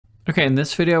Okay, in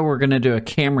this video, we're going to do a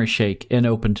camera shake in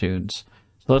OpenToonz.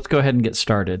 So let's go ahead and get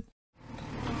started.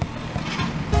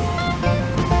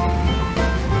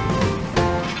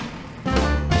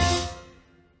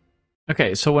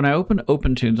 Okay, so when I open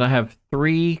OpenToonz, I have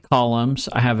three columns.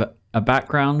 I have a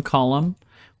background column,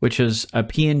 which is a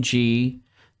PNG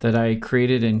that I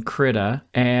created in Krita,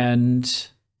 and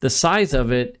the size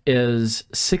of it is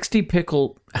 60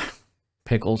 pixels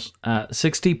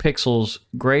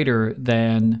greater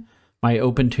than my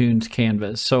OpenToonz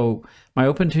canvas. So my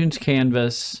OpenToonz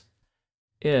canvas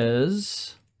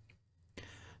is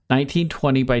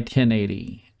 1920 by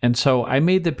 1080. And so I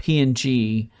made the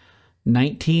PNG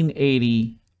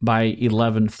 1980 by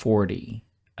 1140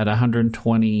 at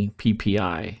 120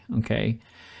 ppi, okay?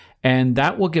 And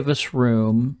that will give us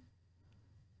room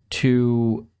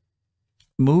to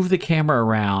move the camera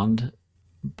around,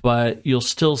 but you'll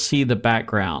still see the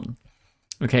background.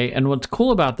 Okay, and what's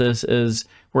cool about this is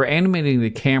we're animating the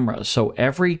camera, so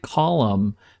every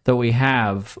column that we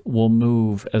have will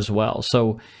move as well.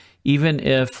 So even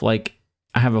if, like,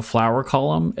 I have a flower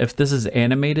column, if this is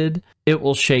animated, it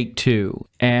will shake too.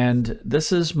 And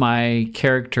this is my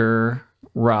character,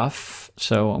 Rough,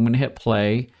 so I'm going to hit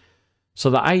play.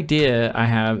 So the idea I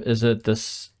have is that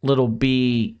this little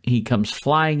bee, he comes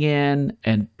flying in,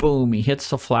 and boom, he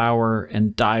hits the flower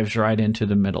and dives right into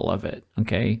the middle of it,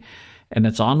 okay? And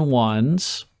it's on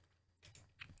ones.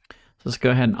 So let's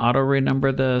go ahead and auto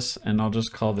renumber this, and I'll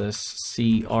just call this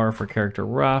CR for character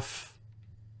Rough.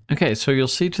 Okay, so you'll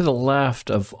see to the left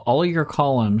of all of your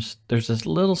columns, there's this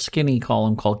little skinny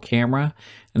column called camera,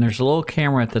 and there's a little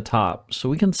camera at the top. So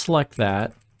we can select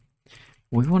that.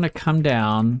 We want to come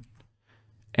down,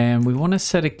 and we want to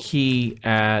set a key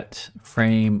at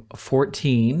frame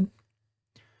 14.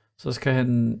 So let's go ahead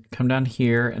and come down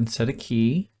here and set a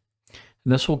key.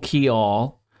 And this will key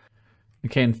all.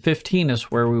 Okay, and 15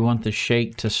 is where we want the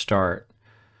shake to start.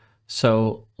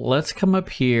 So let's come up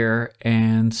here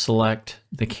and select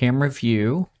the camera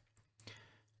view.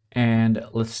 And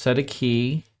let's set a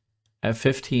key at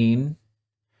 15.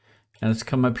 And let's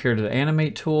come up here to the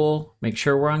animate tool, make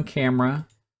sure we're on camera.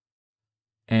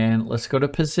 And let's go to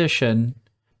position.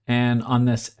 And on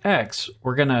this X,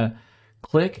 we're gonna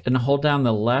click and hold down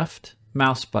the left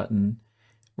mouse button.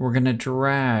 We're gonna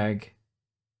drag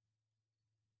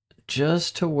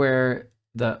just to where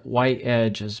the white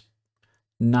edge is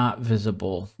not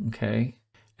visible, okay?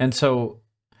 And so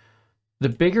the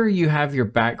bigger you have your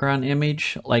background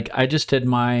image, like I just did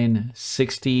mine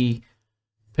 60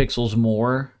 pixels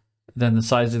more than the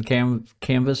size of the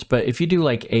canvas, but if you do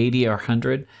like 80 or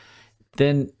 100,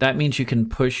 then that means you can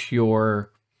push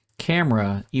your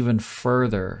camera even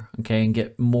further, okay, and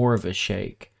get more of a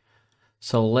shake.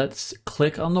 So let's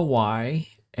click on the Y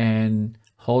and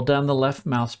hold down the left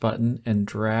mouse button and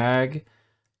drag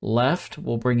left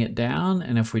will bring it down,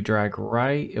 and if we drag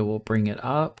right, it will bring it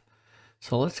up.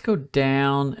 So let's go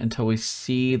down until we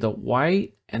see the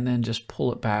white, and then just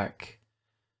pull it back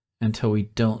until we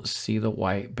don't see the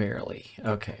white barely.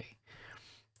 Okay,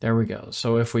 there we go.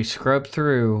 So if we scrub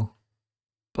through,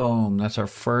 boom, that's our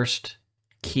first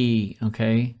key,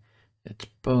 okay? It's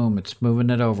boom, it's moving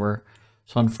it over.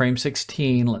 So on frame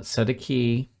 16, let's set a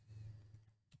key.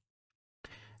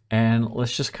 And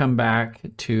let's just come back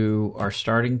to our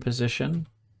starting position.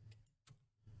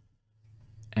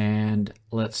 And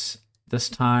this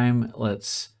time,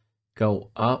 let's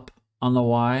go up on the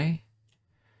Y.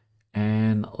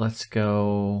 And let's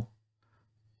go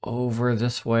over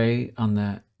this way on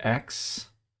the X.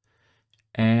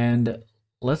 And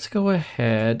let's go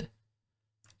ahead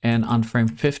and on frame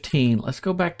 15, let's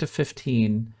go back to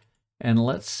 15 and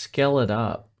let's scale it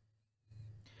up.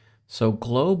 So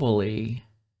globally,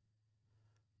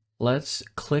 let's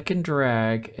click and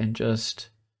drag and just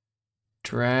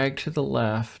drag to the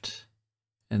left,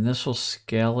 and this will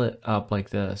scale it up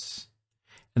like this.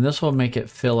 And this will make it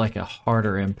feel like a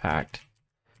harder impact.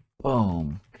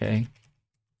 Boom, okay.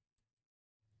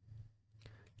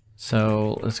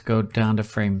 So let's go down to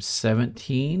frame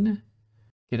 17,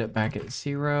 get it back at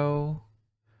 0.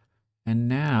 And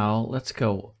now let's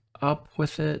go up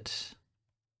with it.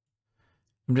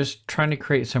 I'm just trying to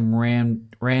create some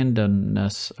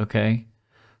randomness, okay?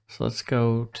 So let's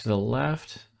go to the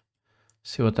left,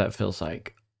 see what that feels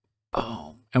like.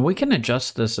 Boom. And we can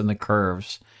adjust this in the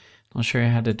curves. I'll show you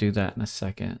how to do that in a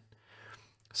second.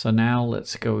 So now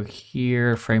let's go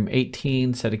here, frame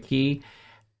 18, set a key,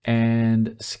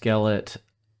 and scale it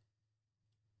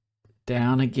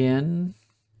down again,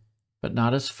 but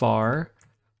not as far.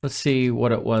 Let's see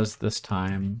what it was this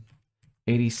time.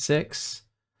 86.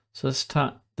 So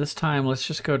this time let's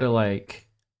just go to like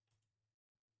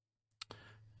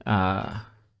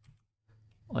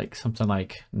like something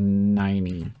like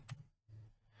 90.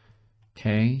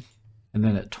 Okay. And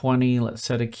then at 20, let's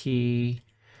set a key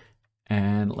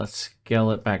and let's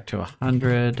scale it back to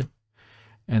 100.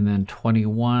 And then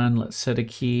 21, let's set a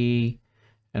key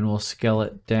and we'll scale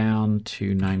it down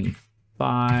to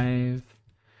 95.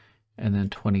 And then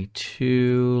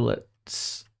 22,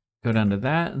 let's go down to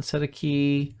that and set a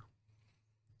key.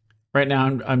 Right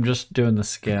now I'm just doing the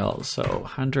scale. So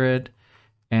 100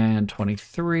 and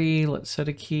 23, let's set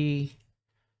a key.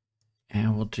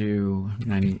 And we'll do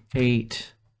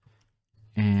 98.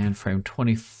 And frame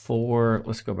 24,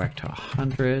 let's go back to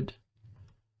 100.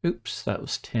 Oops, that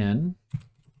was 10.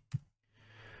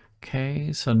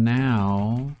 Okay, so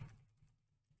now,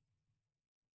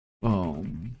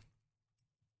 boom.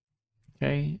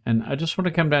 Okay, and I just want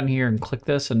to come down here and click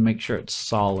this and make sure it's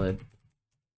solid.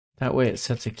 That way it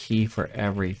sets a key for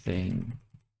everything.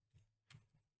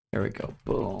 There we go,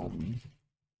 boom.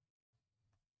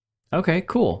 Okay,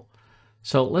 cool.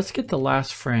 So let's get the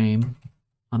last frame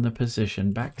on the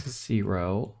position back to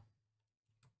 0.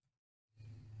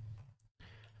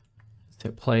 Let's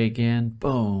hit play again,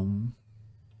 boom.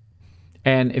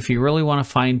 And if you really want to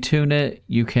fine tune it,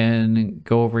 you can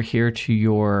go over here to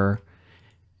your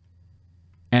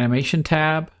animation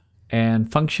tab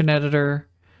and function editor.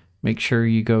 Make sure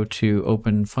you go to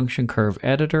open function curve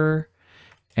editor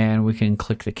and we can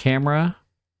click the camera.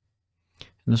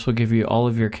 And this will give you all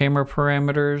of your camera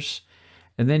parameters.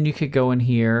 And then you could go in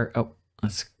here. Oh,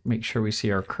 let's make sure we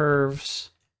see our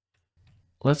curves.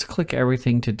 Let's click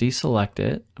everything to deselect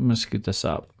it. I'm going to scoot this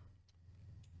up.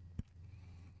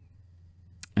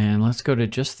 And let's go to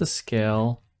just the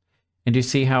scale. And do you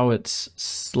see how it's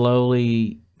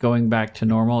slowly going back to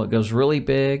normal? It goes really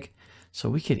big. So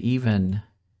we could even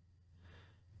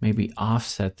maybe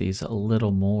offset these a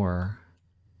little more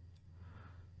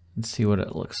and see what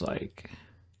it looks like.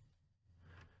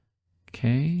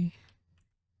 Okay.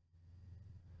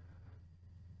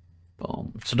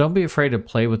 Boom. So don't be afraid to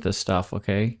play with this stuff,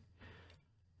 okay?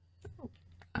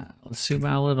 Let's zoom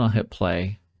out a little and hit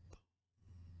play.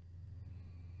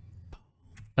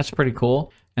 That's pretty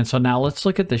cool. And so now let's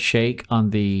look at the shake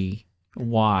on the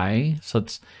Y. So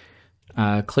let's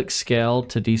click scale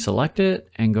to deselect it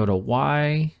and go to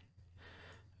Y.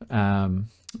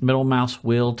 Middle mouse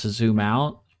wheel to zoom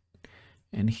out.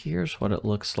 And here's what it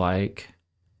looks like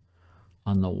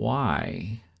on the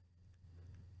Y.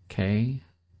 Okay.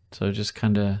 So just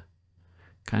kind of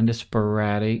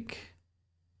sporadic.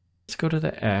 Let's go to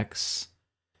the X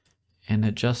and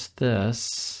adjust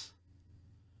this.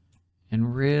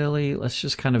 And really, let's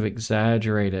just kind of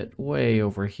exaggerate it way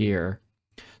over here.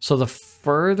 So the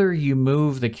further you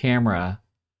move the camera,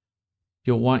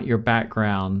 you'll want your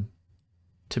background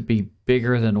to be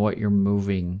bigger than what you're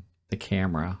moving the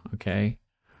camera, okay?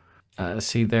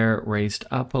 See there, it raised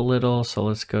up a little. So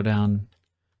let's go down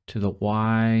to the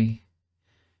Y.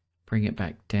 Bring it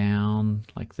back down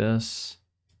like this.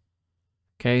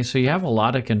 Okay, so you have a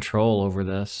lot of control over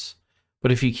this.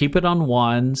 But if you keep it on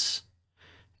ones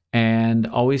and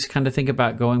always kind of think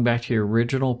about going back to your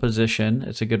original position,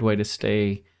 it's a good way to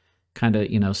stay kind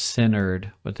of, you know,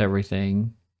 centered with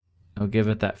everything. It'll give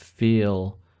it that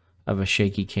feel of a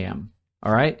shaky cam.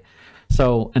 All right,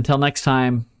 so until next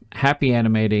time, happy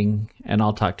animating, and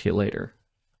I'll talk to you later.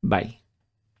 Bye.